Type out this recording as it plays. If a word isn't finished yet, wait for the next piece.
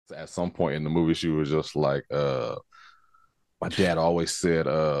At some point in the movie, she was just like, my dad always said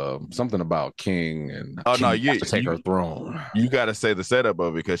something about King and Oh no, King has you to take you her throne. you got to say the setup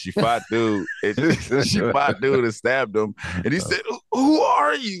of it because she fought dude. She fought dude and stabbed him, and he said, "Who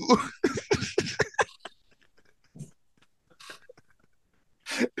are you?"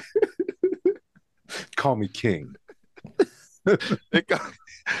 Call me King. they call,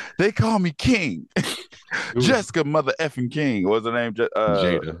 they call me King. It was Jessica mother effing King. What's her name?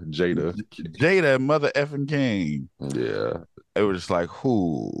 Jada. Jada mother effing King. Yeah. It was just like,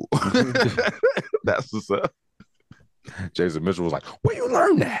 who? That's what's up. Jason Mitchell was like, where you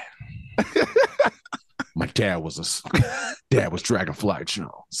learn that? My dad was Dragonfly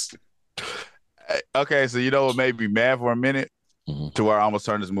Jones. Okay, so you know what made me mad for a minute Mhm. to where I almost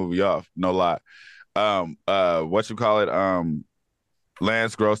turned this movie off. No lie. What you call it?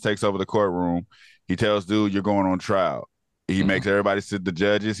 Lance Gross takes over the courtroom. He tells dude, "You're going on trial." He Mhm. makes everybody sit the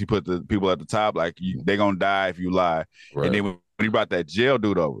judges. He put the people at the top like they gonna die if you lie. And Right. then when he brought that jail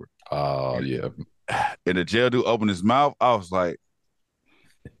dude over, and, Yeah. and the jail dude opened his mouth, I was like,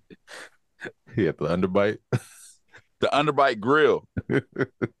 He had the underbite. the underbite grill.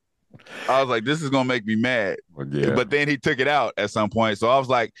 I was like, this is gonna make me mad. Yeah. But then he took it out at some point, so I was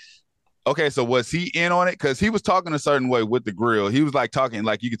like, okay, so was he in on it? Because he was talking a certain way with the grill. He was like talking,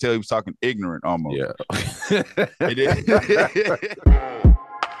 like you could tell he was talking ignorant almost. Yeah.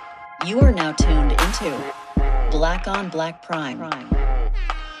 You are now tuned into Black on Black Prime.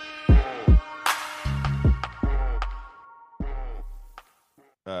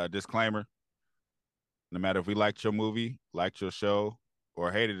 Disclaimer: no matter if we liked your movie, liked your show,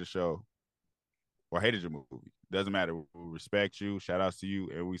 or hated the show, or hated your movie, doesn't matter. We respect you, shout outs to you,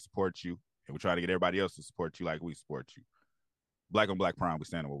 and we support you. And we try to get everybody else to support you like we support you. Black on Black Prime, we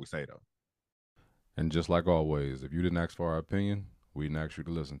stand on what we say though. And just like always, if you didn't ask for our opinion, we didn't ask you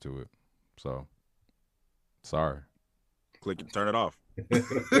to listen to it. So, sorry. Click and turn it off.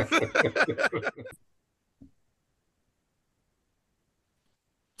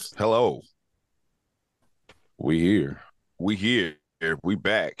 Hello. We here. We here. We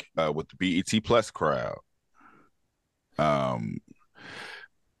back with the BET Plus crowd. And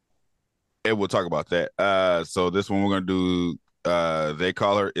we'll talk about that. So this one we're gonna do. They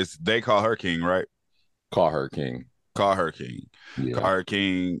call her King, right? Call her King. Call her King. Yeah. Call her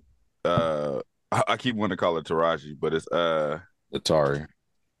King. I keep wanting to call her Taraji, but it's Atari.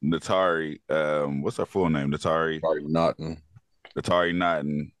 Natari. What's her full name? Natari. Atari Naughton. Natari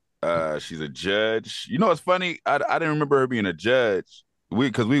Naughton. She's a judge. You know what's funny? I didn't remember her being a judge.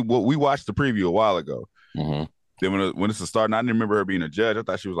 Because we watched the preview a while ago. Mm-hmm. Then when it's starting, I didn't remember her being a judge. I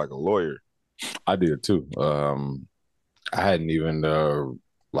thought she was like a lawyer. I did too. I hadn't even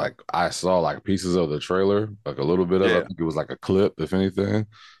like I saw like pieces of the trailer, like a little bit of it. I think it was like a clip, if anything.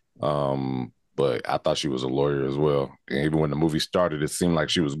 But I thought she was a lawyer as well. And even when the movie started, it seemed like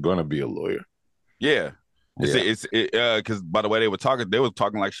she was gonna be a lawyer. Yeah. Yeah. Because by the way they were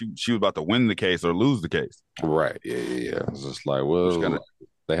talking like she was about to win the case or lose the case. Right. Yeah. It's just like, well, kinda... like,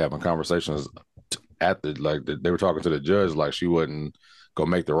 they having conversations at they were talking to the judge like she wasn't gonna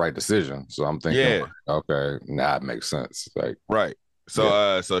make the right decision. So I'm thinking, like, okay, it makes sense. Like, right.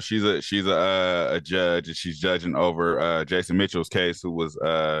 So so she's a judge and she's judging over Jason Mitchell's case, who was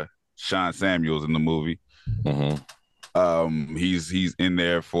Sean Samuels in the movie. Mm-hmm. He's in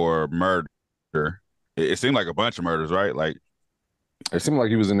there for murder. It seemed like a bunch of murders, right? Like it seemed like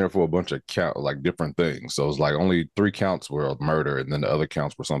he was in there for a bunch of like different things. So it's like only 3 counts were murder, and then the other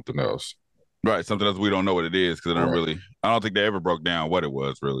counts were something else. Right, something else we don't know what it is because I don't think they ever broke down what it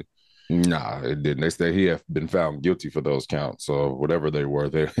was really. Nah, it didn't. They said he had been found guilty for those counts. So whatever they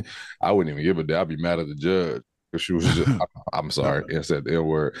were, I wouldn't even give a damn. I'd be mad at the judge because she was just. I'm sorry, I said the N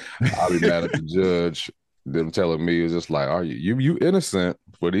word. I'd be mad at the judge. Them telling me is just like, are you innocent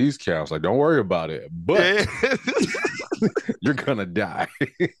for these counts? Like, don't worry about it, but you're gonna die.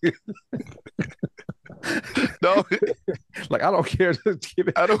 No, like I don't care. Just give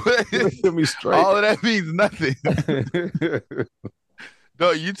it me straight. All of that means nothing. No,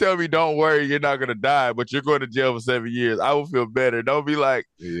 you tell me, don't worry, you're not gonna die, but you're going to jail for 7 years. I will feel better. Don't be like,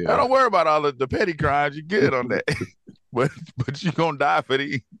 don't worry about all of the petty crimes. You're good on that, but you're gonna die for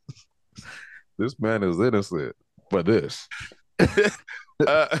these. This man is innocent for this.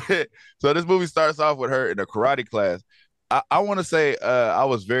 So this movie starts off with her in a karate class. I want to say I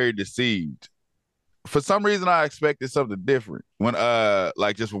was very deceived. For some reason, I expected something different when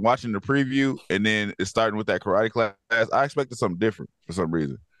like just from watching the preview and then it's starting with that karate class. I expected something different for some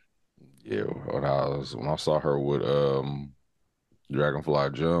reason. Yeah, when I saw her with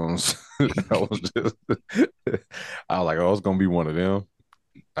Dragonfly Jones, I was like, oh, it's gonna be one of them.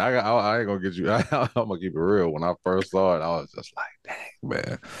 I ain't gonna get you. I'm gonna keep it real. When I first saw it, I was just like, dang,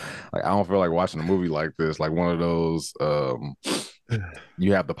 man. Like I don't feel like watching a movie like this. Like one of those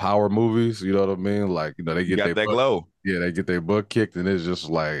you have the power movies, you know what I mean? Like, they You get got their that butt, glow. yeah, they get their butt kicked and it's just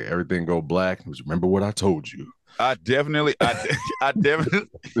like everything go black. Just remember what I told you. I definitely, I definitely,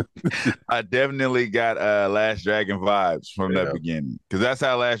 I definitely got Last Dragon vibes from the Yeah. beginning because that's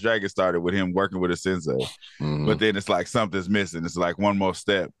how Last Dragon started with him working with a sensei. But then it's like something's missing. It's like one more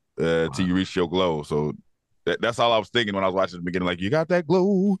step till you reach your glow. So that's all I was thinking when I was watching the beginning. Like, you got that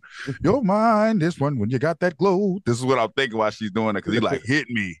glow, your mind. This one, when you got that glow, this is what I'm thinking while she's doing it because he like hit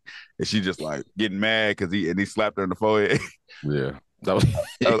me, and she just like getting mad because he slapped her in the forehead. Yeah. That was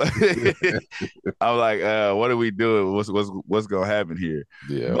I was like, what are we doing? What's gonna happen here?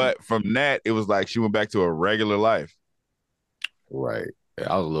 yeah. But from that, it was like she went back to a regular life. Right.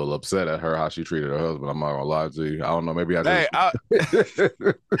 Yeah, I was a little upset at her how she treated her husband. I'm not gonna lie to you. I don't know. Maybe I Hey, just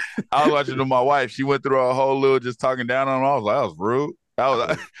I was watching with my wife. She went through a whole little just talking down on him. I was like, that was rude.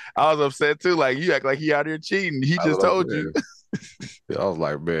 I was upset too. Like, you act like he out here cheating. He just told you. Yeah, I was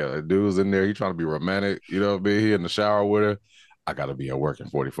like, man, the dude's in there. He trying to be romantic. You know what I mean? He in the shower with her. I gotta be at work in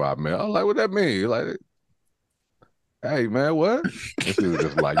 45 minutes. I was like, what that mean? Like, hey man, what? And she was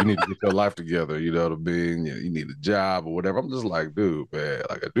just like, you need to get your life together. You know what I mean? You need a job or whatever. I'm just like, dude, man,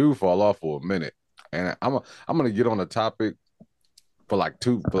 like a dude fall off for a minute. And I'm gonna get on the topic for like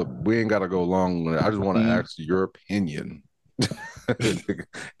two, but we ain't gotta go long. I just want to ask your opinion. We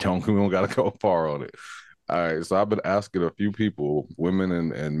don't gotta go far on it. All right, so I've been asking a few people,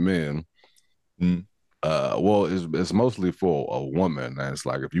 women and men. Well, it's mostly for a woman, and it's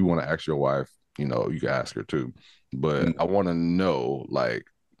like if you want to ask your wife, you can ask her too. But I want to know, like,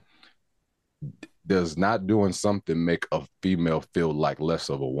 does not doing something make a female feel like less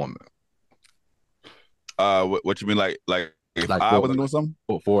of a woman? What you mean, like if Like I wasn't doing something?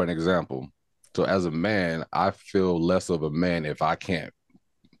 For an example, so as a man, I feel less of a man if I can't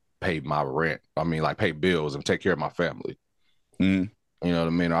pay my rent. I mean, like pay bills and take care of my family. You know what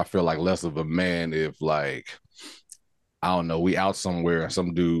I mean? I feel like less of a man if, like, I don't know, we out somewhere and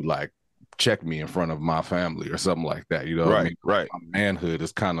some dude like check me in front of my family or something like that. You know what I mean? Right. My manhood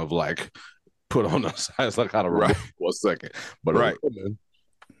is kind of like put on the side. It's like kind of Right. for a second. But right. Woman,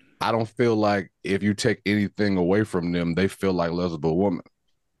 I don't feel like if you take anything away from them, they feel like less of a woman.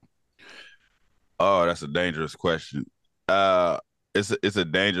 Oh, that's a dangerous question. It's a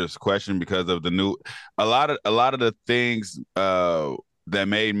dangerous question because of a lot of the things that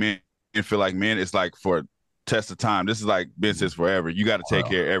made men feel like men. It's like for test of time. This is like been since forever. You got to take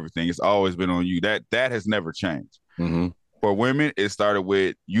care of everything. It's always been on you. That has never changed. For women, it started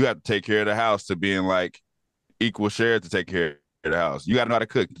with you have to take care of the house to being like equal share to take care of the house. You got to know how to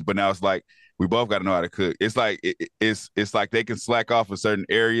cook, but now it's like we both got to know how to cook. It's like it's like they can slack off in certain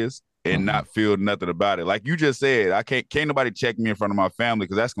areas and not feel nothing about it. Like you just said, I can't nobody check me in front of my family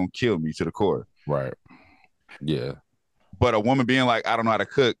because that's gonna kill me to the core. Right. Yeah. But a woman being like, I don't know how to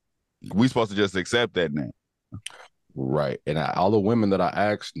cook, we supposed to just accept that now. Right. And all the women that I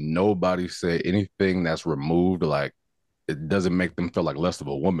asked, nobody said anything that's removed. Like, it doesn't make them feel like less of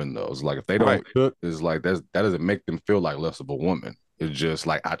a woman, though. It's like if they don't cook, it's like that doesn't make them feel like less of a woman. It's just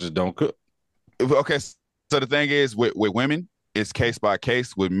like, I just don't cook. Okay. So the thing is, with women, it's case by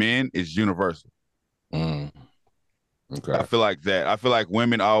case. With men, it's universal. Okay. I feel like that. I feel like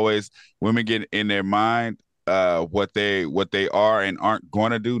women get in their mind what they are and aren't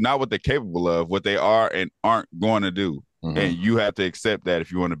going to do, not what they're capable of, what they are and aren't going to do. And you have to accept that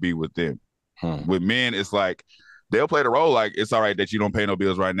if you want to be with them. With men, it's like they'll play the role like it's all right that you don't pay no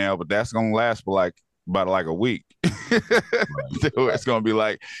bills right now, but that's gonna last for like about like a week. It's gonna be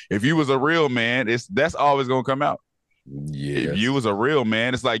like if you was a real man, that's always gonna come out. Yeah. If you was a real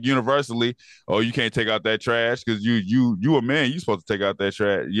man, it's like universally, oh, you can't take out that trash because you a man, you supposed to take out that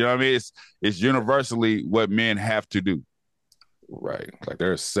trash. You know what I mean? It's universally what men have to do. Right. Like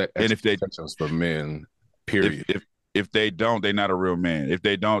there's set expectations for men, period. If they don't, they're not a real man. If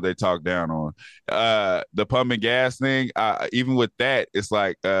they don't, they talk down on. The pump and gas thing, even with that, it's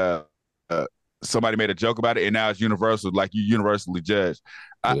like somebody made a joke about it, and now it's universal. Like you universally judged.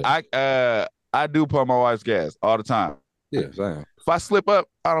 I do pump my wife's gas all the time. Yeah, same. If I slip up,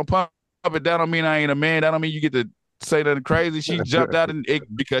 I don't pump it. That don't mean I ain't a man. That don't mean you get to say nothing crazy. She jumped out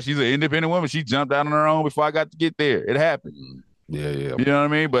because she's an independent woman. She jumped out on her own before I got to get there. It happened. Yeah. You know what I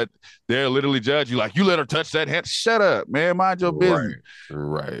mean? But they'll literally judge you like, you let her touch that hand. Shut up, man. Mind your business.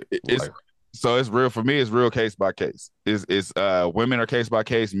 Right. So it's real for me. It's real case by case. It's women are case by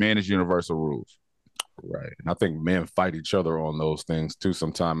case. Men is universal rules. Right. And I think men fight each other on those things too.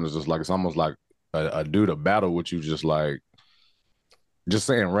 Sometimes it's just like it's almost like a dude a battle with you, just like just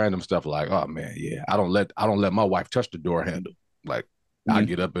saying random stuff like, "Oh man, yeah, I don't let my wife touch the door handle." Like I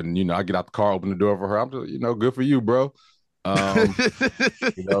get up and I get out the car, open the door for her. I'm just good for you, bro. You know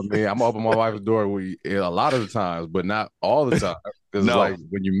what I mean? I'm gonna open my wife's door a lot of the times, but not all the time. Because it's No. like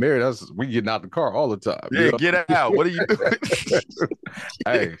when you're married, we getting out the car all the time. Yeah, get out. What are you doing?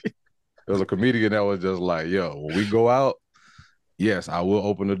 Hey, there was a comedian that was just like, "Yo, when we go out, yes, I will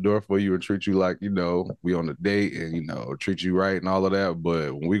open the door for you and treat you like, we on a date and, treat you right and all of that.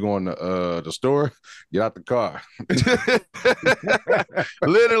 But when we go in the store, get out the car."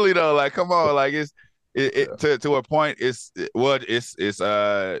 Literally though, like, come on, like to a point, it's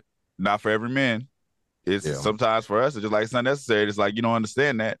not for every man. It's sometimes for us, it's just like it's unnecessary. It's like you don't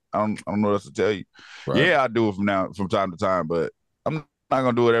understand that. I don't know what else to tell you. Right. Yeah, I do it from time to time, but I'm not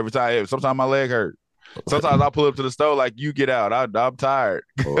gonna do it every time. Sometimes my leg hurt. Sometimes I'll pull up to the store like, you get out. I'm tired.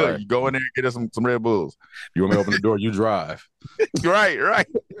 Right. You go in there and get us some Red Bulls. You want me to open the door? You drive. Right.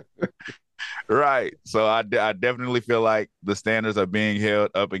 Right. So I definitely feel like the standards are being held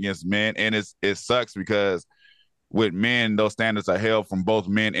up against men, and it sucks because with men, those standards are held from both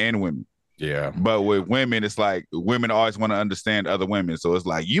men and women. Yeah. But with women, it's like women always want to understand other women. So it's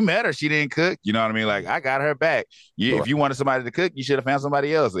like, you met her, she didn't cook. You know what I mean? Like, I got her back. If you wanted somebody to cook, you should have found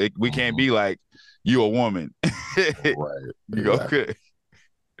somebody else. We can't be like, you a woman. Right. You go cook.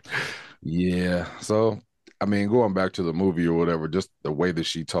 Yeah. So, I mean, going back to the movie or whatever, just the way that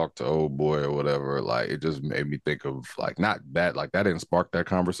she talked to old boy or whatever, like, it just made me think of, like, not that, like, that didn't spark that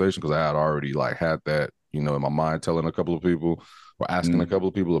conversation because I had already, like, had that, in my mind, telling a couple of people or asking a couple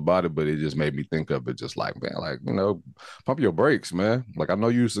of people about it, but it just made me think of it just like, man, like, pump your brakes, man. Like, I know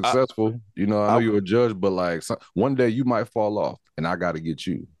you're successful, I know you're a judge, but, like, one day you might fall off and I got to get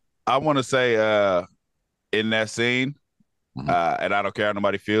you. I want to say in that scene, and I don't care how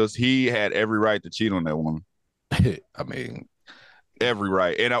nobody feels, he had every right to cheat on that woman. I mean, every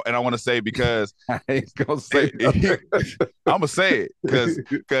right, and I want to say because I ain't gonna say I'm gonna say it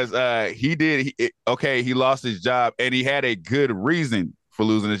because he did. He lost his job, and he had a good reason for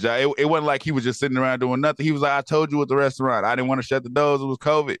losing his job. It wasn't like he was just sitting around doing nothing. He was like, "I told you at the restaurant, I didn't want to shut the doors. It was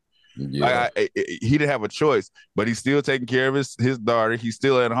COVID." Yeah. He didn't have a choice, but he's still taking care of his daughter. He's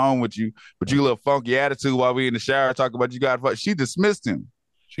still at home with you, but you a little funky attitude while we in the shower talking about you got. She dismissed him.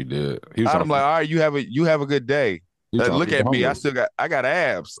 She did. I'm like, all right, you have a good day. Look at me. I got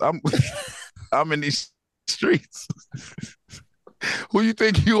abs. I'm in these streets. Who you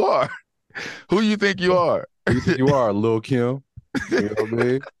think you are? Who you think you are? Who you think you are, Lil' Kim? You know what I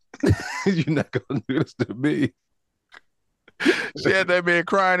mean? You're not gonna do this to me. She had that man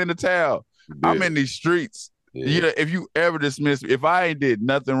crying in the towel. I'm in these streets. Yeah. If you ever dismiss me, if I ain't did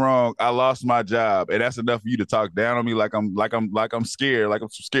nothing wrong, I lost my job, and that's enough for you to talk down on me like I'm scared, like I'm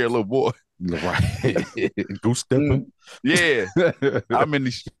some scared little boy. Right. Goose stepping. Yeah. I'm in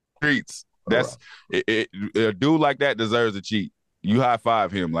these streets. That's a dude like that deserves a cheat. You high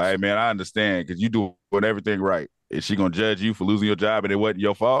five him, like, hey, man, I understand because you doing everything right. Is she gonna judge you for losing your job and it wasn't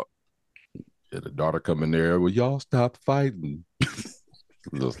your fault? Yeah, the daughter come in there, well, y'all stop fighting.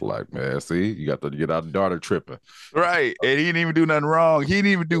 Just like, man, see, you got to get our daughter tripping. Right. And he didn't even do nothing wrong. He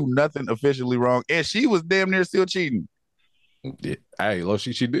didn't even do nothing officially wrong. And she was damn near still cheating. Yeah. Hey, look,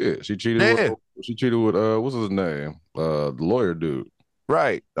 she did. She cheated with what's his name? The lawyer dude.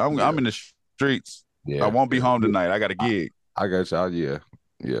 Right. I'm in the streets. Yeah. I won't be home tonight. I got a gig. I got you.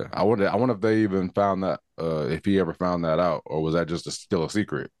 Yeah. I wonder if they even found that, if he ever found that out, or was that just still a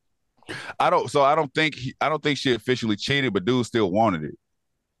secret? I don't think she officially cheated, but dude still wanted it.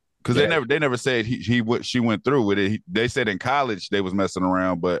 Because they never said she went through with it. They said in college they was messing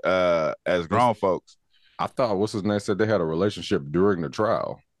around, but as grown folks, I thought what's his name said they had a relationship during the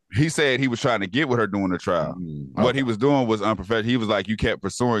trial. He said he was trying to get with her during the trial. Okay. What he was doing was unprofessional. He was like, you kept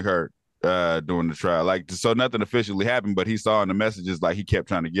pursuing her during the trial, like, so nothing officially happened, but he saw in the messages like he kept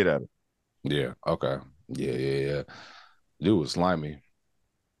trying to get at her. Yeah. Okay. Yeah. Dude was slimy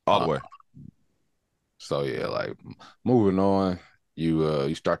all the way. So yeah, like moving on.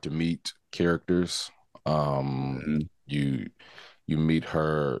 You start to meet characters. You meet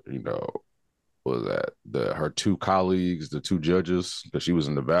her, what was that? Her two colleagues, the two judges, because she was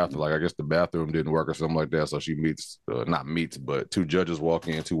in the bathroom. Like, I guess the bathroom didn't work or something like that. So she but two judges walk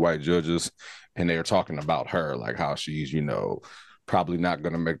in, two white judges, and they're talking about her, like how she's, probably not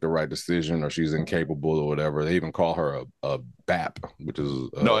going to make the right decision, or she's incapable or whatever. They even call her a BAP, which is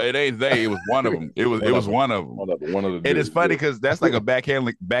no, it ain't they. It was one of them. It was one of them. One of the. It is funny because that's like a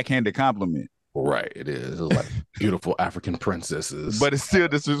backhanded compliment. Right, it is. It's like beautiful African princesses, but it's still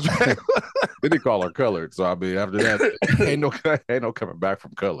disrespectful. Then they call her colored. So I mean, after that, ain't no coming back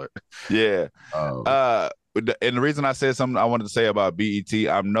from colored. Yeah. and the reason I said something I wanted to say about BET,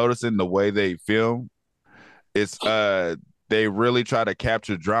 I'm noticing the way they film. It's they really try to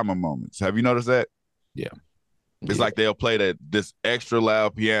capture drama moments. Have you noticed that? Yeah. It's like they'll play this extra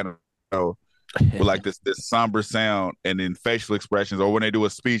loud piano with like this somber sound, and then facial expressions, or when they do a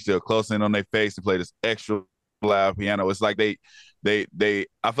speech, they'll close in on their face and play this extra loud piano. It's like they I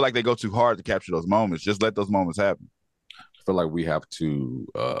feel like they go too hard to capture those moments. Just let those moments happen. I feel like we have to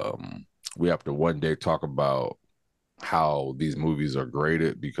one day talk about how these movies are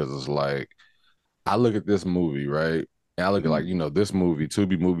graded, because it's like I look at this movie, right? And I look at, like, this movie,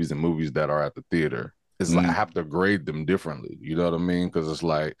 Tubi movies, and movies that are at the theater. It's like I have to grade them differently. You know what I mean? Because it's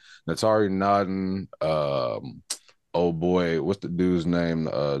like NATURI, NAUGHTON, oh boy, what's the dude's name?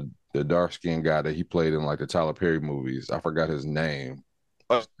 The dark skinned guy that he played in like the Tyler Perry movies. I forgot his name.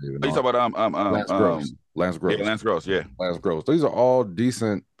 You talk about Lance Gross. Lance Gross. Yeah, Lance Gross. Yeah, Lance Gross. These are all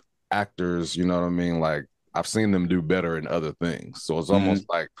decent actors. You know what I mean? Like, I've seen them do better in other things. So it's almost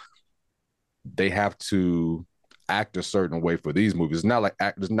like they have to act a certain way for these movies. It's not like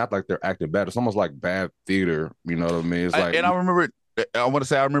they're acting bad. It's almost like bad theater. You know what I mean? It's like, and I remember. I want to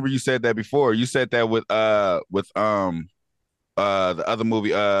say I remember you said that before. You said that with the other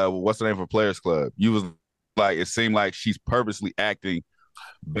movie, what's the name for Players Club? You was like, it seemed like she's purposely acting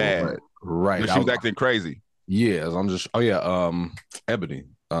bad. Right. She was acting crazy. Yeah. I'm just Ebony.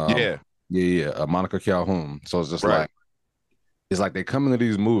 Monica Calhoun. So it's just like, it's like they come into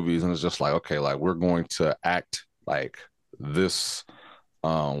these movies and it's just like, okay, like, we're going to act like this.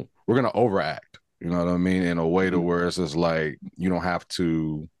 We're going to overact, you know what I mean? In a way to where it's just like, you don't have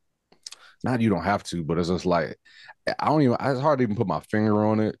to, but it's just like, it's hard to even put my finger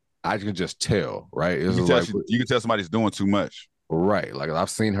on it. I can just tell, right? It's you can tell somebody's doing too much. Right. Like, I've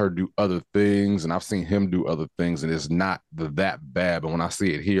seen her do other things and I've seen him do other things, and it's not that bad. But when I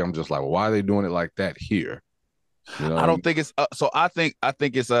see it here, I'm just like, well, why are they doing it like that here? You know, I don't think it's so I think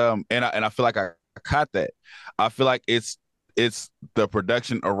it's and I feel like I caught that. I feel like it's the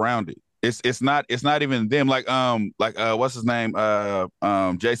production around it. It's not even them, like what's his name,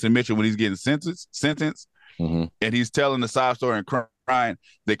 Jason Mitchell, when he's getting sentenced and he's telling the side story and crying,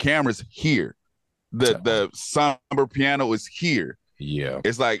 the camera's here, the somber piano is here. Yeah,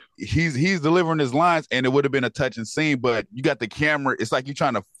 it's like he's delivering his lines, and it would have been a touching scene, but you got the camera. It's like you're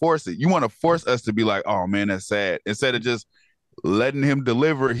trying to force it. You want to force us to be like, oh man, that's sad, instead of just letting him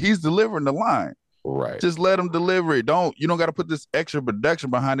deliver. He's delivering the line. Right. Just let him deliver it. You don't got to put this extra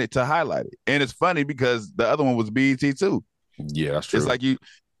production behind it to highlight it. And it's funny because the other one was BET too. Yeah, that's true. It's like you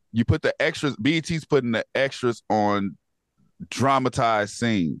put the extras. BET's putting the extras on dramatized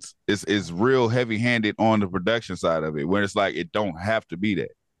scenes. It's real heavy handed on the production side of it, when it's like it don't have to be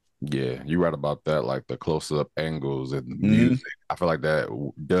that. Yeah, you're right about that. Like the close-up angles and music, I feel like that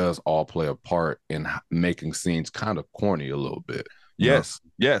does all play a part in making scenes kind of corny a little bit. Yes,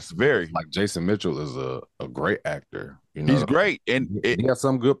 very. Like Jason Mitchell is a great actor. He's great, and he has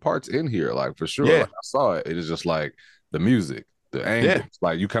some good parts in here, like, for sure. Yeah. Like, I saw it. It is just like the music, the angles,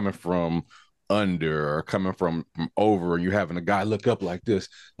 like you coming from under or coming from over, and you having a guy look up like this,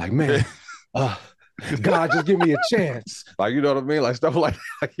 like, man, God, just give me a chance. Like, you know what I mean? Like stuff like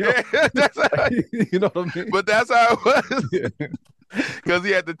that. You know what I mean? But that's how it was. Because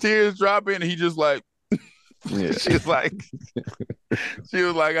he had the tears dropping, and he just like, she was like,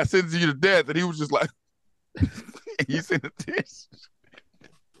 I sentenced you to death, and he was just like, he's in the tears.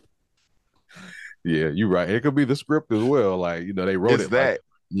 Yeah, you're right. It could be the script as well. Like, they wrote it's it. That. Like,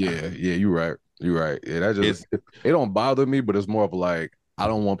 yeah, you're right. You're right. Yeah, that just it don't bother me, but it's more of like, I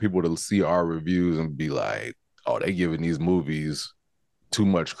don't want people to see our reviews and be like, oh, they giving these movies too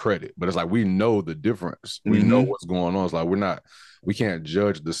much credit. But it's like, we know the difference. We know what's going on. It's like we can't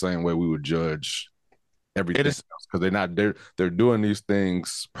judge the same way we would judge everything else, because they're doing these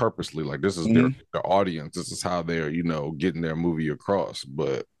things purposely. Like, this is their audience. This is how they're getting their movie across.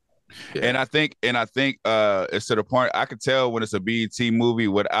 But yeah. And I think it's to the point I could tell when it's a BET movie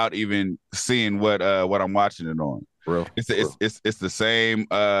without even seeing what I'm watching it on. Real. It's the same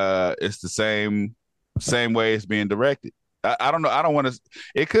same way it's being directed. I don't know. I don't want to.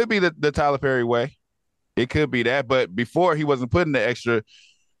 It could be the Tyler Perry way. It could be that, but before he wasn't putting the extra.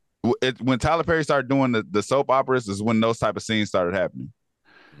 When Tyler Perry started doing the soap operas is when those type of scenes started happening.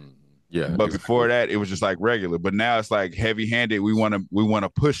 Yeah, but exactly. Before that, it was just like regular. But now it's like heavy-handed. We want to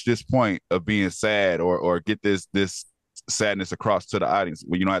push this point of being sad or get this sadness across to the audience.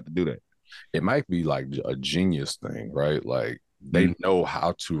 Well, you don't have to do that. It might be like a genius thing, right? Like, they know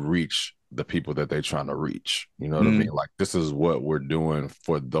how to reach the people that they're trying to reach. You know what I mean? Like, this is what we're doing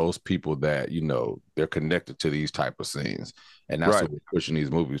for those people that, you know, they're connected to these type of scenes. And that's what we're pushing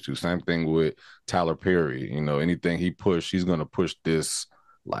these movies to. Same thing with Tyler Perry. You know, anything he push, he's going to push this,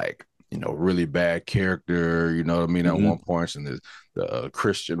 like, you know, really bad character, you know what I mean? At one point, and the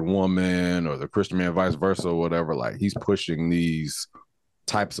Christian woman or the Christian man, vice versa, or whatever. Like, he's pushing these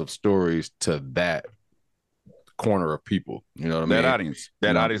types of stories to that corner of people. You know what I mean?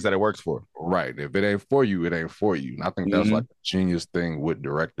 That audience that it works for. Right. If it ain't for you, it ain't for you. And I think that's like a genius thing with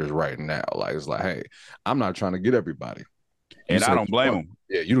directors right now. Like, it's like, hey, I'm not trying to get everybody. And I don't blame them.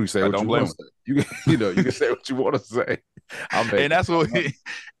 Yeah, you can say what you want to say. You know, you can say what you want to say. And that's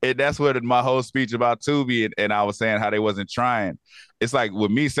what my whole speech about Tubi and I was saying how they wasn't trying. It's like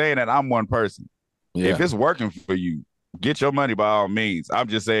with me saying that I'm one person. Yeah. If it's working for you, get your money by all means. I'm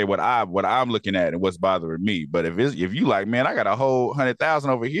just saying what I'm looking at and what's bothering me. But if you like, man, I got a whole 100,000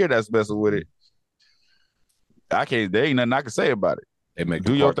 over here that's messing with it, there ain't nothing I can say about it. They make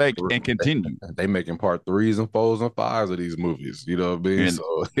do your thing and continue. They making part 3s and 4s and 5s of these movies. You know what I mean? And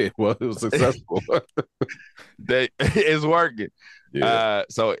so it was successful. It's working. Yeah.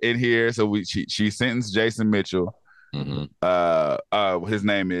 So in here, she sentenced Jason Mitchell. His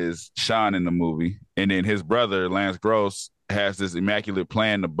name is Sean in the movie, and then his brother Lance Gross has this immaculate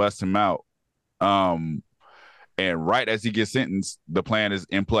plan to bust him out. And right as he gets sentenced, the plan is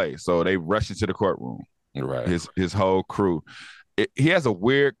in place. So they rush into the courtroom. Right. His whole crew. He has a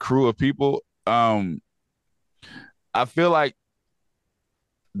weird crew of people. I feel like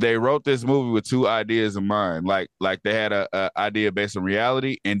they wrote this movie with 2 ideas in mind. Like they had a idea based on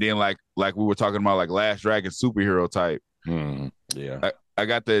reality, and then like we were talking about, like Last Dragon superhero type. Yeah, I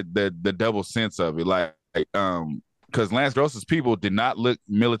got the double sense of it, like because Lance Gross's people did not look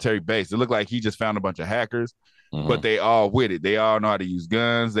military based. It looked like he just found a bunch of hackers, but they all with it. They all know how to use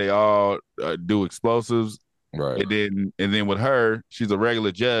guns. They all do explosives. Right. And then with her, she's a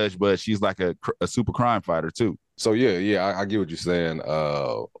regular judge, but she's like a super crime fighter too. So yeah, I get what you're saying.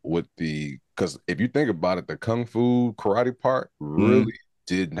 Because if you think about it, the kung fu karate part really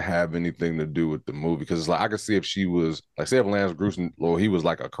didn't have anything to do with the movie. Because it's like, I could see if she was like, say if Lance Gruson, or he was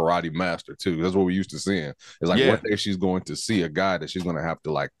like a karate master too. That's what we used to seeing. It's like one day she's going to see a guy that she's going to have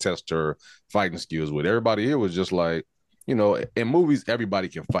to like test her fighting skills with. Everybody here was just like, you know, in movies everybody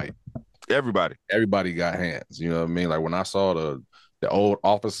can fight. Everybody got hands. You know what I mean? Like when I saw the old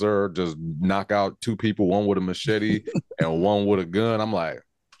officer just knock out 2 people, one with a machete and one with a gun, I'm like,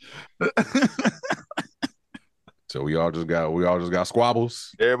 so we all just got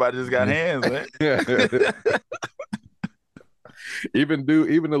squabbles. Everybody just got hands, man. Even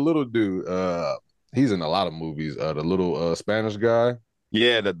the little dude, he's in a lot of movies. The little Spanish guy.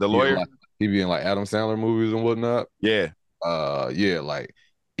 Yeah, the lawyer. He be in like Adam Sandler movies and whatnot. Yeah. Like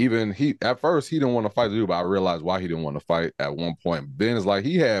even he at first he didn't want to fight the dude, but I realized why he didn't want to fight at one point. Then it's like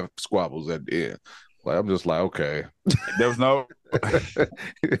he had squabbles at the end. Like I'm just like, okay. There was no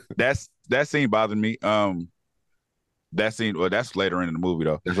that scene bothered me. That scene, well, that's later in the movie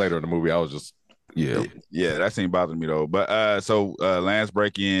though. It's later in the movie. I was just yeah, that scene bothered me though. But so Lance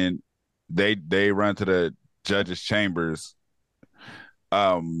break in, they run to the judge's chambers.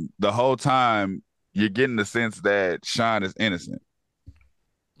 The whole time you're getting the sense that Sean is innocent.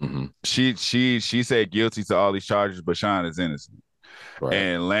 She said guilty to all these charges, but Sean is innocent. Right.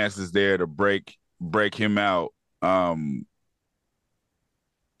 And Lance is there to break him out.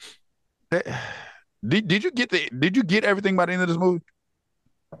 Did you get everything by the end of this movie?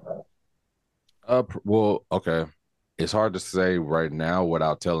 Well, okay. It's hard to say right now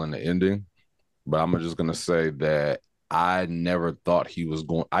without telling the ending, but I'm just gonna say that I never thought he was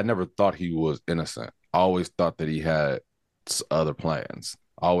innocent. I always thought that he had other plans.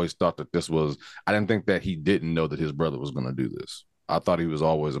 I always thought that I didn't think that he didn't know that his brother was going to do this. I thought he was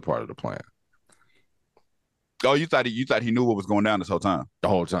always a part of the plan. Oh, you thought he knew what was going down this whole time? The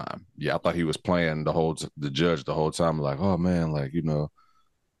whole time. Yeah, I thought he was playing the judge the whole time. Like, oh man, like, you know,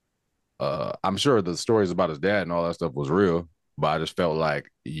 I'm sure the stories about his dad and all that stuff was real, but I just felt like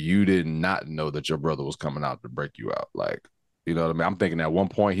you did not know that your brother was coming out to break you out. Like, you know what I mean? I'm thinking at one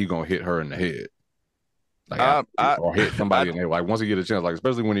point he going to hit her in the head. Like or hit somebody in there. Like once he get a chance, like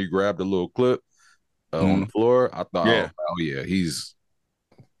especially when he grabbed the little clip on the floor, I thought, oh yeah, he's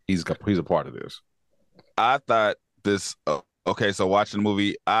a part of this. I thought this. Okay, so watching the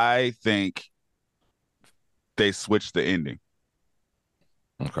movie, I think they switched the ending.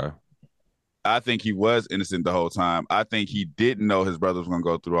 Okay. I think he was innocent the whole time. I think he didn't know his brother was going to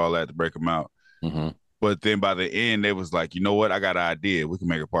go through all that to break him out. But then by the end, they was like, you know what? I got an idea. We can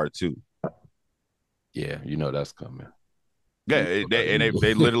make a part 2. Yeah, you know that's coming. Yeah,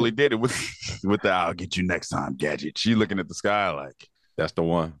 they literally did it with with the "I'll get you next time" gadget. She looking at the sky like, That's the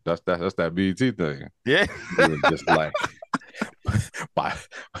one. That's that BET thing. yeah. It was just like by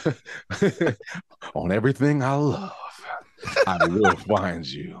on everything I love, I will find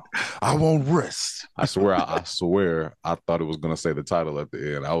you. I won't rest. I swear, I thought it was gonna say the title at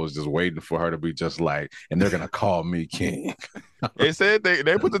the end. I was just waiting for her to be just like, and they're gonna call me king. They said they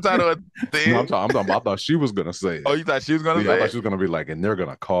put the title at the end. No, I'm talking about. I thought she was gonna say it. Oh, you thought she was gonna I say thought it? she was gonna be like, and they're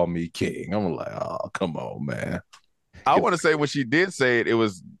gonna call me king. I'm like, oh, come on, man. I want to say when she did say it, it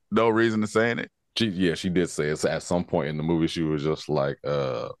was no reason to saying it. She did say it. So at some point in the movie, she was just like,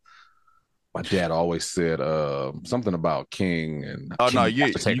 my dad always said something about king and Oh king no,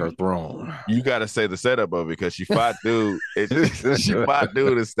 has to take her throne. You got to say the setup of it because she fought dude. She fought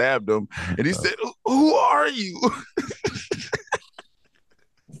dude and stabbed him, and he said, "Who are you?"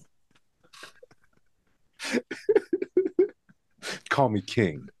 Call me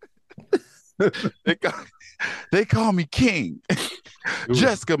king. They call me king.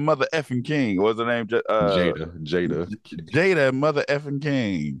 Jessica mother effing King. What's her name? Jada mother effing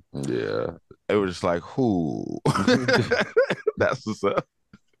King. Yeah. It was just like, who? That's what's up.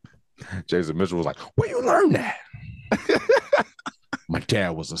 Jason Mitchell was like, where you learn that? My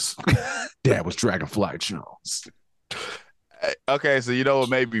dad was Dragonfly Jones. Okay, so you know what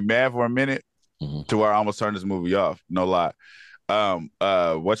made me mad for a minute to where I almost turned this movie off. No lie.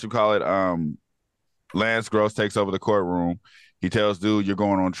 What you call it? Lance Gross takes over the courtroom. He tells dude, you're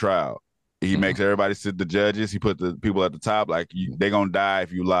going on trial. He makes everybody sit the judges. He put the people at the top like they're gonna die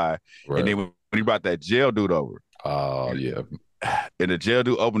if you lie. Right. And then when he brought that jail dude over, yeah, and the jail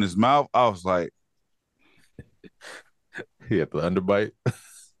dude opened his mouth, I was like, he had the underbite,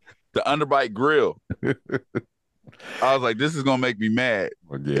 the underbite grill. I was like, this is gonna make me mad.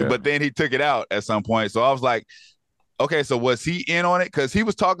 Yeah. But then he took it out at some point, so I was like, okay, so was he in on it? Because he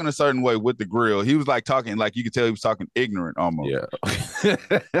was talking a certain way with the grill. He was like talking, like you could tell he was talking ignorant almost. Yeah.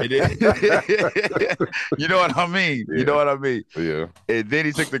 You know what I mean? Yeah. You know what I mean? Yeah. And then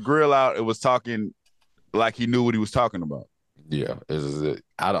he took the grill out and was talking like he knew what he was talking about. Yeah.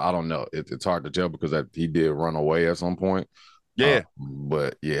 I don't know. It's hard to tell because he did run away at some point. Yeah.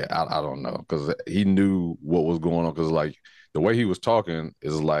 But yeah, I don't know because he knew what was going on because like, the way he was talking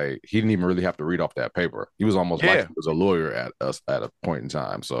is like he didn't even really have to read off that paper. He was almost like he was a lawyer at a point in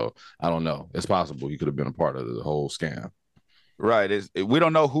time. So I don't know. It's possible he could have been a part of the whole scam. Right. We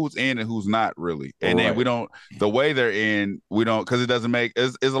don't know who's in and who's not really. And then we don't, the way they're in, we don't, because it doesn't make,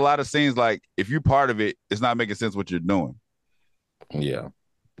 it's a lot of scenes like if you're part of it, it's not making sense what you're doing. Yeah.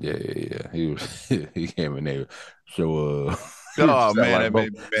 He came in there. So, oh man, like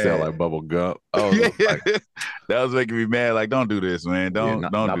sound like bubble gum. Oh, like, that was making me mad. Like, don't do this, man. Don't do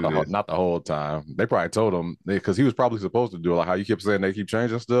this. Not the whole time. They probably told him because he was probably supposed to do it. Like how you kept saying they keep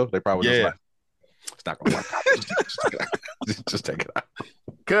changing stuff. They probably just like, it's not gonna work out. Just take it out.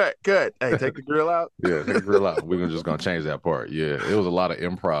 Cut. Hey, take the grill out. Yeah, take the grill out. We're just gonna change that part. Yeah, it was a lot of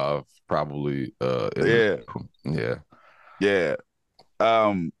improv, probably. Yeah.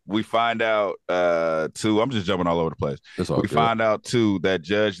 We find out too. I'm just jumping all over the place. We find out too that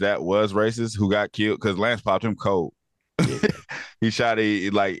judge that was racist who got killed because Lance popped him cold. He shot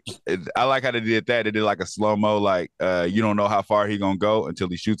I like how they did that. They did like a slow-mo, like you don't know how far he gonna go until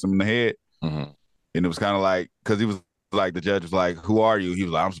he shoots him in the head. Mm-hmm. And it was kind of like because he was like the judge was like, "Who are you?" He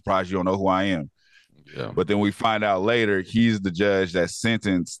was like, "I'm surprised you don't know who I am." Yeah. But then we find out later he's the judge that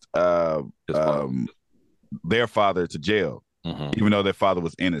sentenced their father to jail. Mm-hmm. Even though their father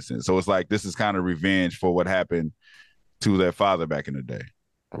was innocent. So it's like this is kind of revenge for what happened to their father back in the day.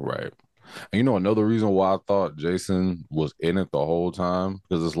 Right. And you know another reason why I thought Jason was in it the whole time?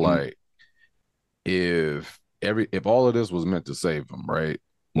 Because it's like if all of this was meant to save him, right?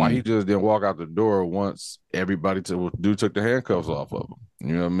 Why he just didn't walk out the door once everybody took the handcuffs off of him?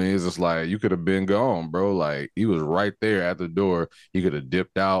 You know what I mean? It's just like you could have been gone, bro. Like he was right there at the door. He could have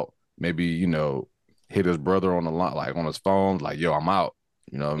dipped out, maybe, hit his brother on the line, like on his phone, like, yo, I'm out.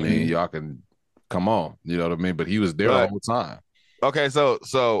 You know what I mean? Y'all can come on. You know what I mean? But he was there the whole time. Okay, so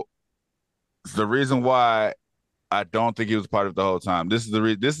the reason why I don't think he was part of it the whole time. This is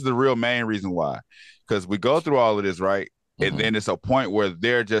the real main reason why. Because we go through all of this, right? And then it's a point where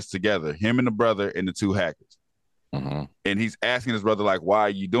they're just together, him and the brother and the two hackers. And he's asking his brother, like, why are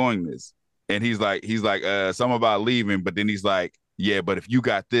you doing this? And he's like, something about leaving, but then he's like, yeah, but if you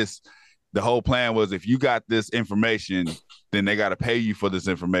got this. The whole plan was if you got this information, then they got to pay you for this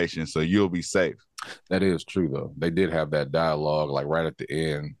information, so you'll be safe. That is true, though. They did have that dialogue, like right at the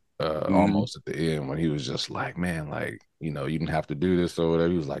end, almost at the end when he was just like, man, like, you didn't have to do this or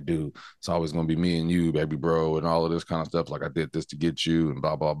whatever. He was like, dude, it's always gonna be me and you, baby bro, and all of this kind of stuff. Like I did this to get you and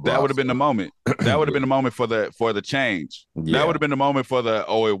blah blah blah. That would have been the moment. That would have been the moment for the change. Yeah. That would have been the moment for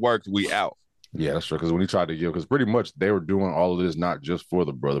it worked, we out. Yeah, that's true. Because when he tried to give, because pretty much they were doing all of this not just for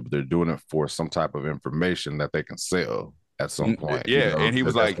the brother, but they're doing it for some type of information that they can sell at some point. Yeah, and he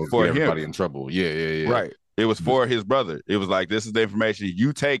was like, for him, everybody in trouble. Yeah. Right. It was for his brother. It was like, this is the information.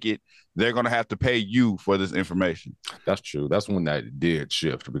 You take it. They're gonna have to pay you for this information. That's true. That's when that did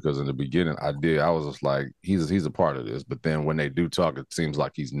shift, because in the beginning I was just like, he's a part of this, but then when they do talk, it seems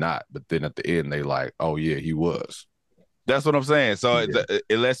like he's not. But then at the end, they like, oh yeah, he was. That's what I'm saying. So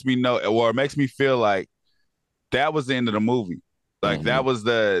it lets me know, or it makes me feel like that was the end of the movie. Like that was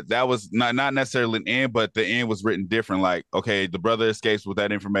not necessarily an end, but the end was written different. Like, okay, the brother escapes with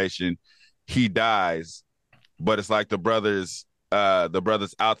that information, he dies, but it's like the brother's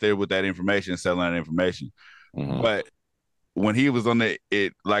out there with that information, selling that information. But when he was on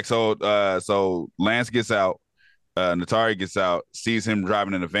so Lance gets out, NATURI gets out, sees him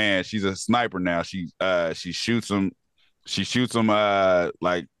driving in a van. She's a sniper now. She shoots him. She shoots him.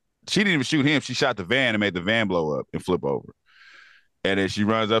 Like she didn't even shoot him. She shot the van and made the van blow up and flip over. And then she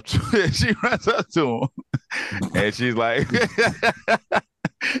runs up to him, and she's like,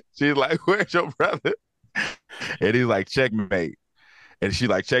 "Where's your brother?" And he's like, "Checkmate." And she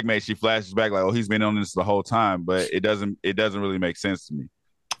like, "Checkmate." She flashes back like, "Oh, he's been on this the whole time," but it doesn't really make sense to me.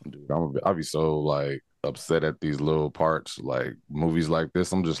 Dude, I'll be so like upset at these little parts, like movies like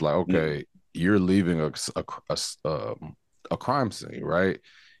this. I'm just like, okay, you're leaving a crime scene, right?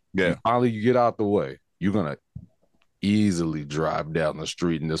 Yeah. And finally, you get out the way. You're gonna easily drive down the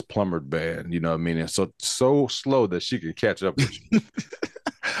street in this plumbered van, you know what I mean? And so slow that she could catch up with you.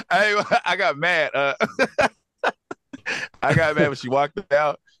 I got mad. I got mad when she walked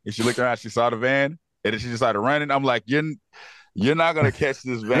out and she looked around, she saw the van, and then she decided to run it. I'm like, you're not gonna catch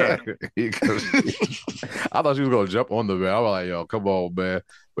this van. I thought she was gonna jump on the van. I was like, yo, come on, man.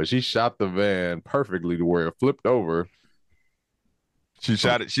 But she shot the van perfectly to where it flipped over. She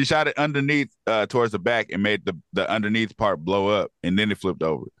shot it underneath towards the back and made the underneath part blow up, and then it flipped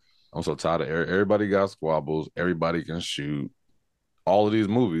over. I'm so tired of everybody got squabbles. Everybody can shoot. All of these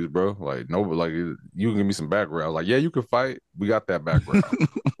movies, bro. Like, no, like you can give me some background. Like, yeah, you can fight. We got that background.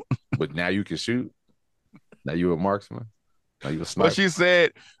 But now you can shoot. Now you a marksman. Now you a sniper.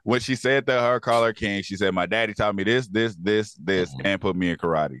 When she said that her color king, she said, my daddy taught me this, and put me in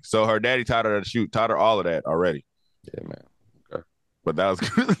karate. So her daddy taught her to shoot, taught her all of that already. Yeah, man. Okay. But that was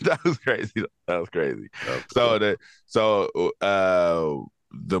crazy. That was crazy.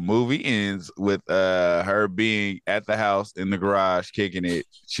 The movie ends with her being at the house in the garage kicking it.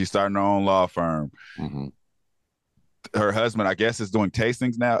 She's starting her own law firm. Her husband, I guess, is doing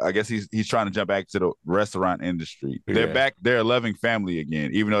tastings now. I guess he's trying to jump back to the restaurant industry. Yeah. They're back. They're a loving family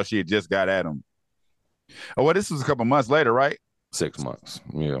again, even though she had just got at him. Oh, well, this was a couple months later, right? 6 months.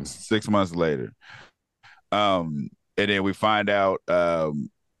 Yeah. 6 months later. And then we find out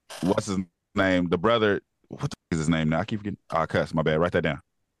what's his name? The brother. What the is his name now? I keep forgetting. Oh, cuss. My bad. Write that down.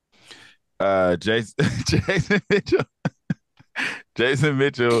 Jason Mitchell. Jason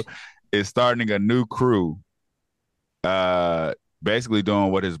Mitchell is starting a new crew. Basically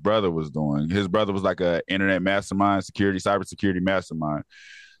doing what his brother was doing. His brother was like a internet mastermind, cybersecurity mastermind.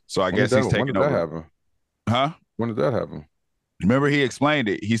 So I guess he's taking over. When did that happen? Huh? When did that happen? Remember, he explained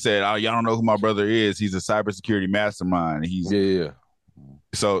it. He said, "Oh, y'all don't know who my brother is. He's a cybersecurity mastermind." Yeah.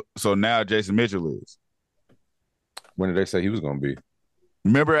 So now Jason Mitchell is. When did they say he was going to be?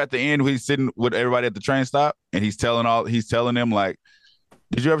 Remember at the end, he's sitting with everybody at the train stop, and he's telling them like,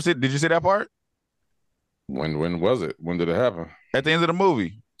 "Did you see that part?" When was it? When did it happen? At the end of the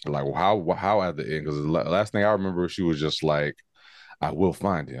movie. Like how at the end? Because the last thing I remember, she was just like, "I will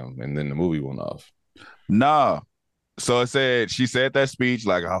find him," and then the movie went off. No. So she said that speech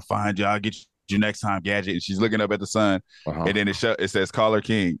like, "I'll find you. I'll get you next time, Gadget." And she's looking up at the sun, and then it says "Call her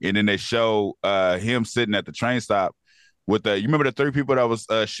King," and then they show him sitting at the train stop with you remember the 3 people that was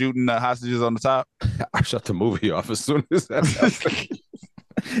shooting the hostages on the top? I shut the movie off as soon as that happened.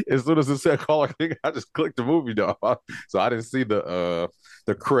 As soon as it said "Call her King," I just clicked the movie dog, so I didn't see the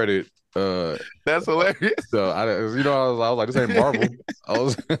credit. That's hilarious. So I was like, this ain't Marvel.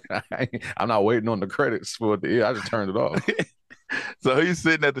 I'm not waiting on the credits for the end. I just turned it off. So he's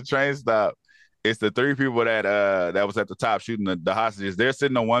sitting at the train stop. It's the 3 people that was at the top shooting the hostages. They're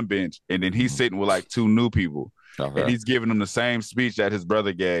sitting on one bench, and then he's sitting with like 2 new people, and he's giving them the same speech that his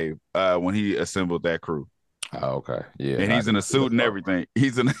brother gave when he assembled that crew. Oh, okay. Yeah. And I he's in didn't a see that suit and part. everything.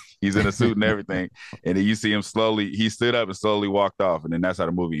 He's in a suit and everything. And then you see him slowly. He stood up and slowly walked off, and then that's how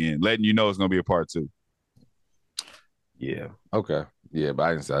the movie ends, letting you know it's gonna be a part 2. Yeah. Okay. Yeah, but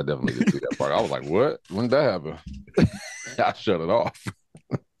I didn't see. I definitely didn't see that part. I was like, "What? When did that happen?" I shut it off.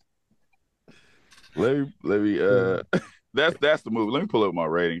 Let me that's the movie. Let me pull up my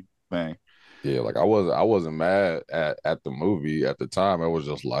rating thing. Yeah, like I wasn't mad at the movie at the time. I was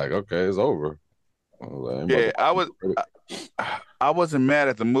just like, okay, it's over. I was like, I'm about to Yeah, watch it. I wasn't mad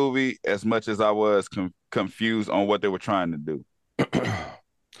at the movie as much as I was confused on what they were trying to do.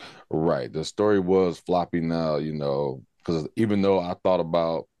 Right. The story was floppy now, because even though I thought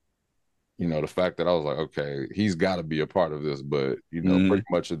about, the fact that I was like, okay, he's got to be a part of this, but Mm-hmm. pretty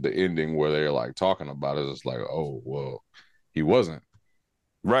much at the ending where they're like talking about it, it's like, oh well, he wasn't.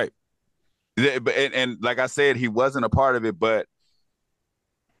 Right. And like I said, he wasn't a part of it, but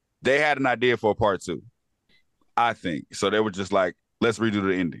they had an idea for a part 2, I think. So they were just like, let's redo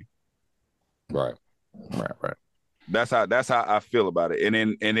the ending. Right. Right. That's how I feel about it. And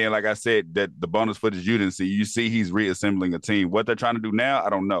then like I said, that the bonus footage you didn't see, you see he's reassembling a team. What they're trying to do now, I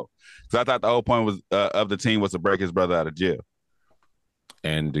don't know. Because I thought the whole point was of the team was to break his brother out of jail.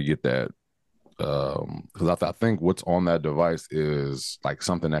 And to get that, because I think what's on that device is like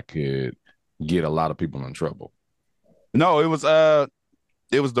something that could get a lot of people in trouble. No, it was the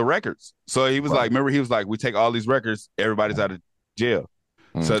records. So he was Right. like, remember, he was like, we take all these records, everybody's out of jail.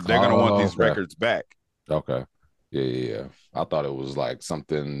 So they're gonna want Oh, these okay. records back. Okay. Yeah. I thought it was like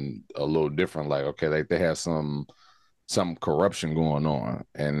something a little different. Like, okay, they had some corruption going on,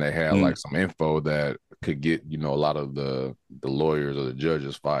 and they had Mm, like some info that could get a lot of the lawyers or the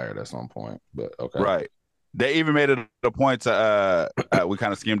judges fired at some point. But okay. right. They even made it a point to we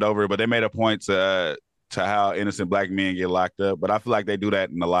kind of skimmed over it, but they made a point to how innocent black men get locked up. But I feel like they do that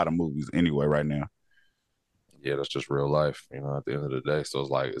in a lot of movies anyway right now. Yeah, that's just real life, at the end of the day. So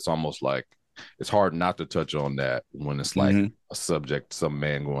it's almost like it's hard not to touch on that when it's like Mm-hmm. a subject, some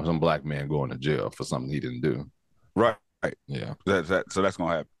black man going to jail for something he didn't do. Right. Yeah. So that's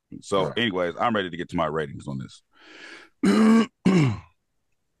gonna happen. So, Right. anyways, I'm ready to get to my ratings on this.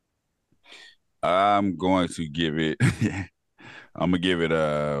 I'm going to give it. I'm gonna give it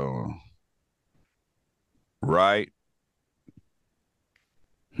a right.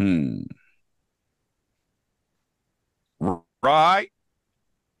 Hmm. Right.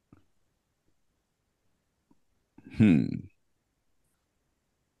 Hmm.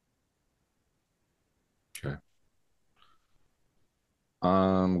 Okay.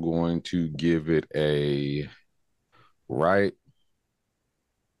 I'm going to give it a right,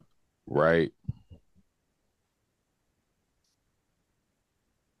 right,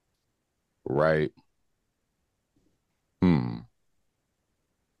 right. Hmm.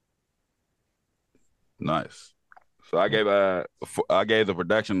 Nice. So I gave the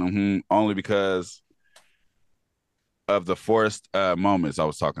production only because of the forced moments I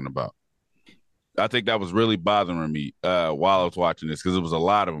was talking about. I think that was really bothering me while I was watching this because it was a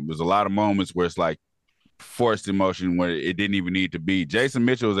lot of them. There's a lot of moments where it's like forced emotion where it didn't even need to be. Jason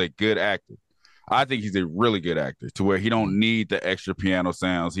Mitchell is a good actor. I think he's a really good actor to where he don't need the extra piano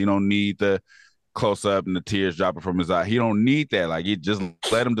sounds. He don't need the close up and the tears dropping from his eye. He don't need that. Like, he just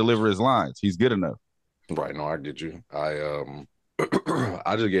let him deliver his lines. He's good enough. Right. No, I get you.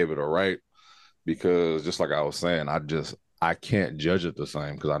 I just gave it a right because just like I was saying, I can't judge it the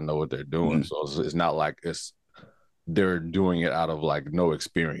same because I know what they're doing. Mm. So it's not like they're doing it out of like no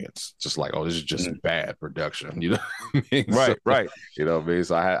experience. Just like, oh, this is just Mm. bad production. You know what I mean? So, Right, right. you know what I mean?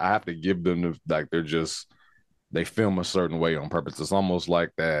 So I have to give them like they film a certain way on purpose. It's almost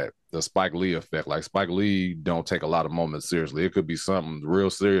like the Spike Lee effect. Like Spike Lee don't take a lot of moments seriously. It could be something real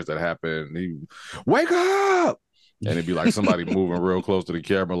serious that happened. He wake up. And it'd be like somebody moving real close to the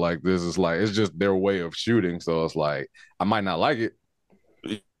camera like this. It's just their way of shooting. So it's like I might not like it,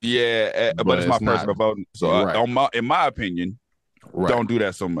 Yeah, but but it's my it's not personal vote. So right. in my opinion, Right. don't do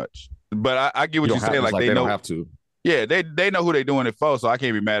that so much. But I get what You you're don't have saying. it's Like, like they they don't know, have to. yeah, they know who they're doing it for, so I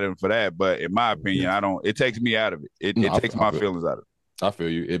can't be mad at them for that. But in my opinion, I don't. It takes me out of it. It, No, it takes my feelings out of I feel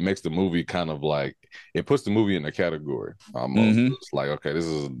you. It makes the movie kind of like it puts the movie in a category it. almost. Mm-hmm. It's like, okay, this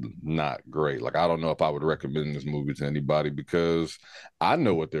is not great. Like I don't know if I would recommend this movie to anybody because I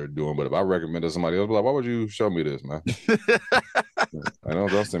know what they're doing, but if I recommend it to somebody else, I'd be like, why would you show me this, man? I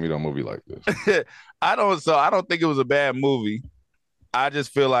don't send me no movie like this. I don't think it was a bad movie. I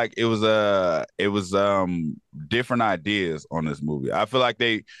just feel like it was different ideas on this movie. I feel like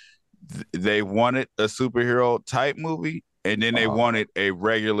they wanted a superhero type movie, and then they Uh-huh. wanted a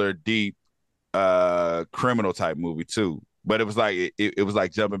regular deep criminal type movie too. But it was like it was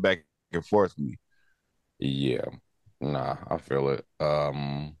like jumping back and forth for me. Yeah. Nah, I feel it.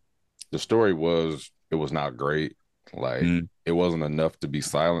 The story it was not great. Like Mm-hmm. it wasn't enough to be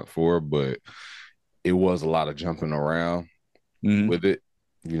silent for, but it was a lot of jumping around Mm-hmm. with it.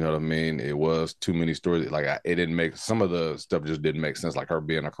 You know what I mean? It was too many stories. Like it didn't make some of the stuff just didn't make sense. Like her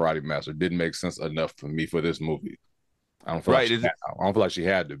being a karate master didn't make sense enough for me for this movie. Right. I don't feel like she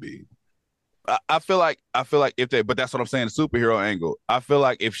had to be. I feel like if they, but that's what I'm saying, the superhero angle. I feel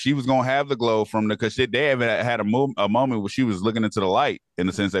like if she was gonna have the glow from the, because they haven't had a moment where she was looking into the light in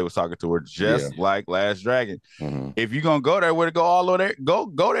the sense they was talking to her, Yeah. just like Last Dragon. Mm-hmm. If you're gonna go there with it, go all over there,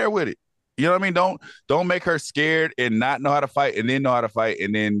 go there with it. You know what I mean? Don't make her scared and not know how to fight, and then know how to fight,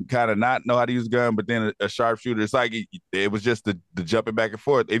 and then kind of not know how to use a gun, but then a sharpshooter. It's like it was just the jumping back and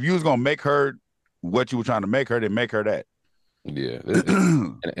forth. If you was gonna make her what you were trying to make her, then make her that. Yeah.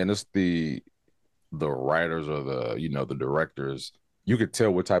 And it's the writers or the directors, you could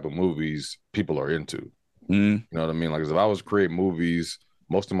tell what type of movies people are into. Mm. You know what I mean? Like if I was creating movies,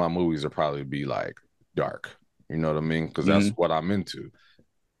 most of my movies would probably be like dark. You know what I mean? Because that's what I'm into.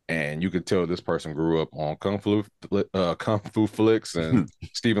 And you could tell this person grew up on kung fu flicks and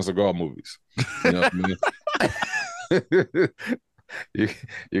Steven Seagal movies. You know what I mean? you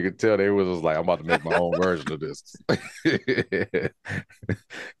you could tell they was just like, I'm about to make my own version of this.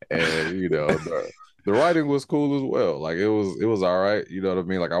 And the writing was cool as well. Like it was all right. You know what I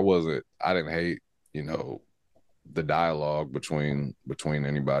mean? Like I didn't hate, you know, the dialogue between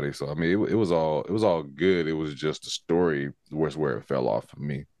anybody. So I mean it was all good. It was just the story was where it fell off for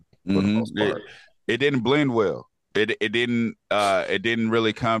me for the most part. It didn't blend well. It didn't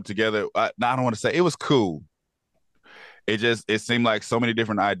really come together. I don't want to say it was cool. It seemed like so many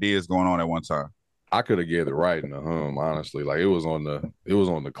different ideas going on at one time. I could have gave the writing a honestly. Like it was on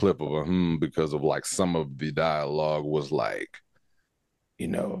the clip of a because of like some of the dialogue was like, you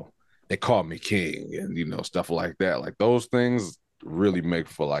know, they call me king and stuff like that. Like those things really make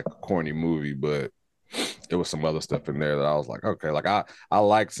for like a corny movie, but there was some other stuff in there that I was like, okay, like I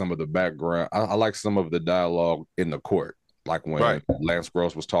like some of the background. I like some of the dialogue in the court. Like when Right. Lance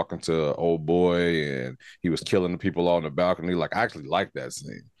Gross was talking to old boy and he was killing the people on the balcony. Like I actually liked that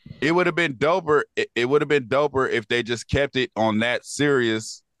scene. It would have been doper. It would have been doper if they just kept it on that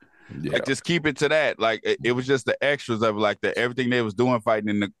serious. Yeah. Like just keep it to that. Like it was just the extras of like everything they was doing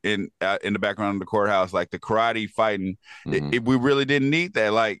fighting in the background of the courthouse, like the karate fighting. We really didn't need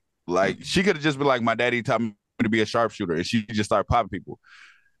that. Like she could have just been like, my daddy taught me to be a sharpshooter, and she just started popping people.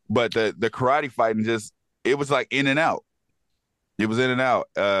 But the karate fighting it was like in and out. It was in and out.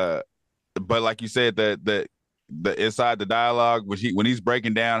 But like you said, the inside the dialogue when he's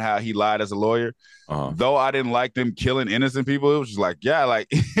breaking down how he lied as a lawyer, though I didn't like them killing innocent people, it was just like, yeah, like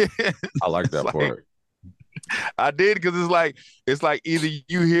I like that part. I did, because it's like either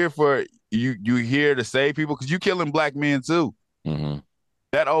you here for you here to save people, because you killing black men too. Mm-hmm.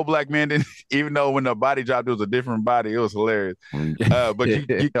 That old black man didn't, even though when the body dropped it was a different body, it was hilarious. But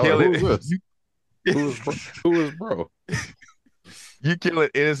you kill it. Who is bro? You killing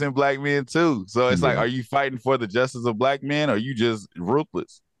innocent black men too. So it's like, are you fighting for the justice of black men, or are you just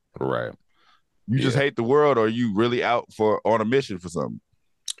ruthless? Right. You just hate the world, or are you really out on a mission for something?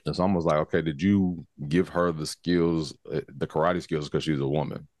 It's almost like, okay, did you give her the skills, the karate skills, because she's a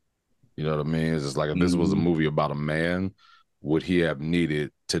woman? You know what I mean? It's just like, if this was a movie about a man, would he have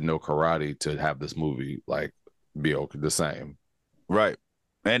needed to know karate to have this movie like be okay, the same? Right.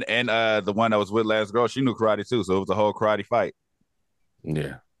 And the one that was with Last Girl, she knew karate too, so it was a whole karate fight.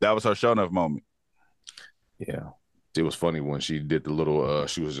 Yeah. That was her show enough moment. Yeah. It was funny when she did the little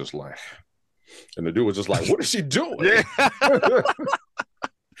she was just like, and the dude was just like, what is she doing? Yeah.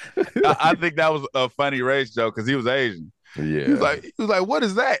 I think that was a funny race joke because he was Asian. Yeah. He was like, what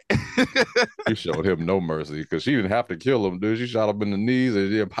is that? He showed him no mercy because she didn't have to kill him, dude. She shot him in the knees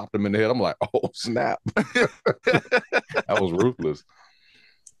and then popped him in the head. I'm like, oh, snap. That was ruthless.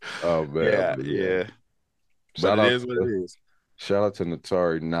 Oh, man. Yeah. But it is what it is. Shout out to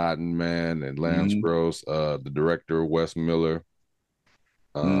NATURI, NAUGHTON, man, and Lance Gross, the director, Wes Miller.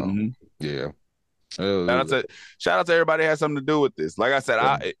 Yeah. Shout out to everybody that had something to do with this. Like I said,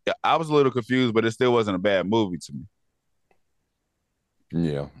 I was a little confused, but it still wasn't a bad movie to me.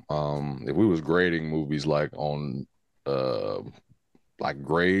 Yeah. If we was grading movies like on like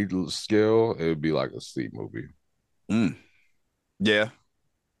grade scale, it would be like a C movie. Yeah.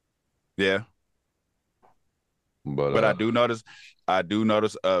 Yeah. But I do notice a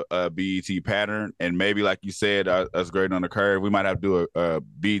BET pattern, and maybe like you said, us grading on the curve, we might have to do a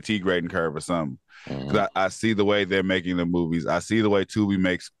BET grading curve or something. Because I see the way they're making the movies. I see the way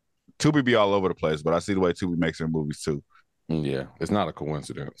Tubi be all over the place, but I see the way Tubi makes their movies too. Yeah, it's not a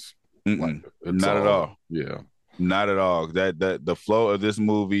coincidence. Like, it's Not at all. Yeah. Not at all. That the flow of this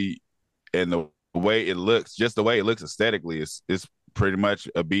movie and the way it looks, just the way it looks aesthetically, it's pretty much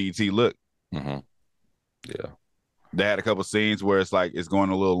a BET look. Mm-hmm. Yeah. They had a couple scenes where it's like it's going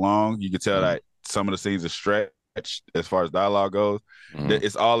a little long. You could tell that some of the scenes are stretched as far as dialogue goes.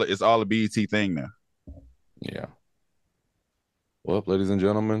 It's all a BET thing now. Yeah. Well, ladies and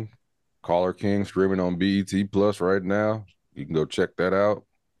gentlemen, Caller King streaming on BET Plus right now. You can go check that out.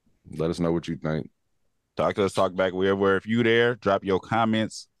 Let us know what you think. Talk to us, talk back wherever. If you there, drop your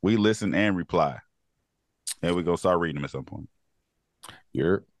comments. We listen and reply. And we're going to start reading them at some point.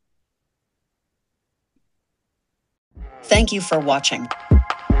 Thank you for watching.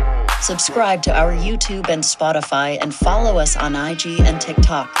 Subscribe to our YouTube and Spotify and follow us on IG and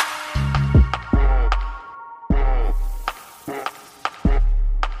TikTok.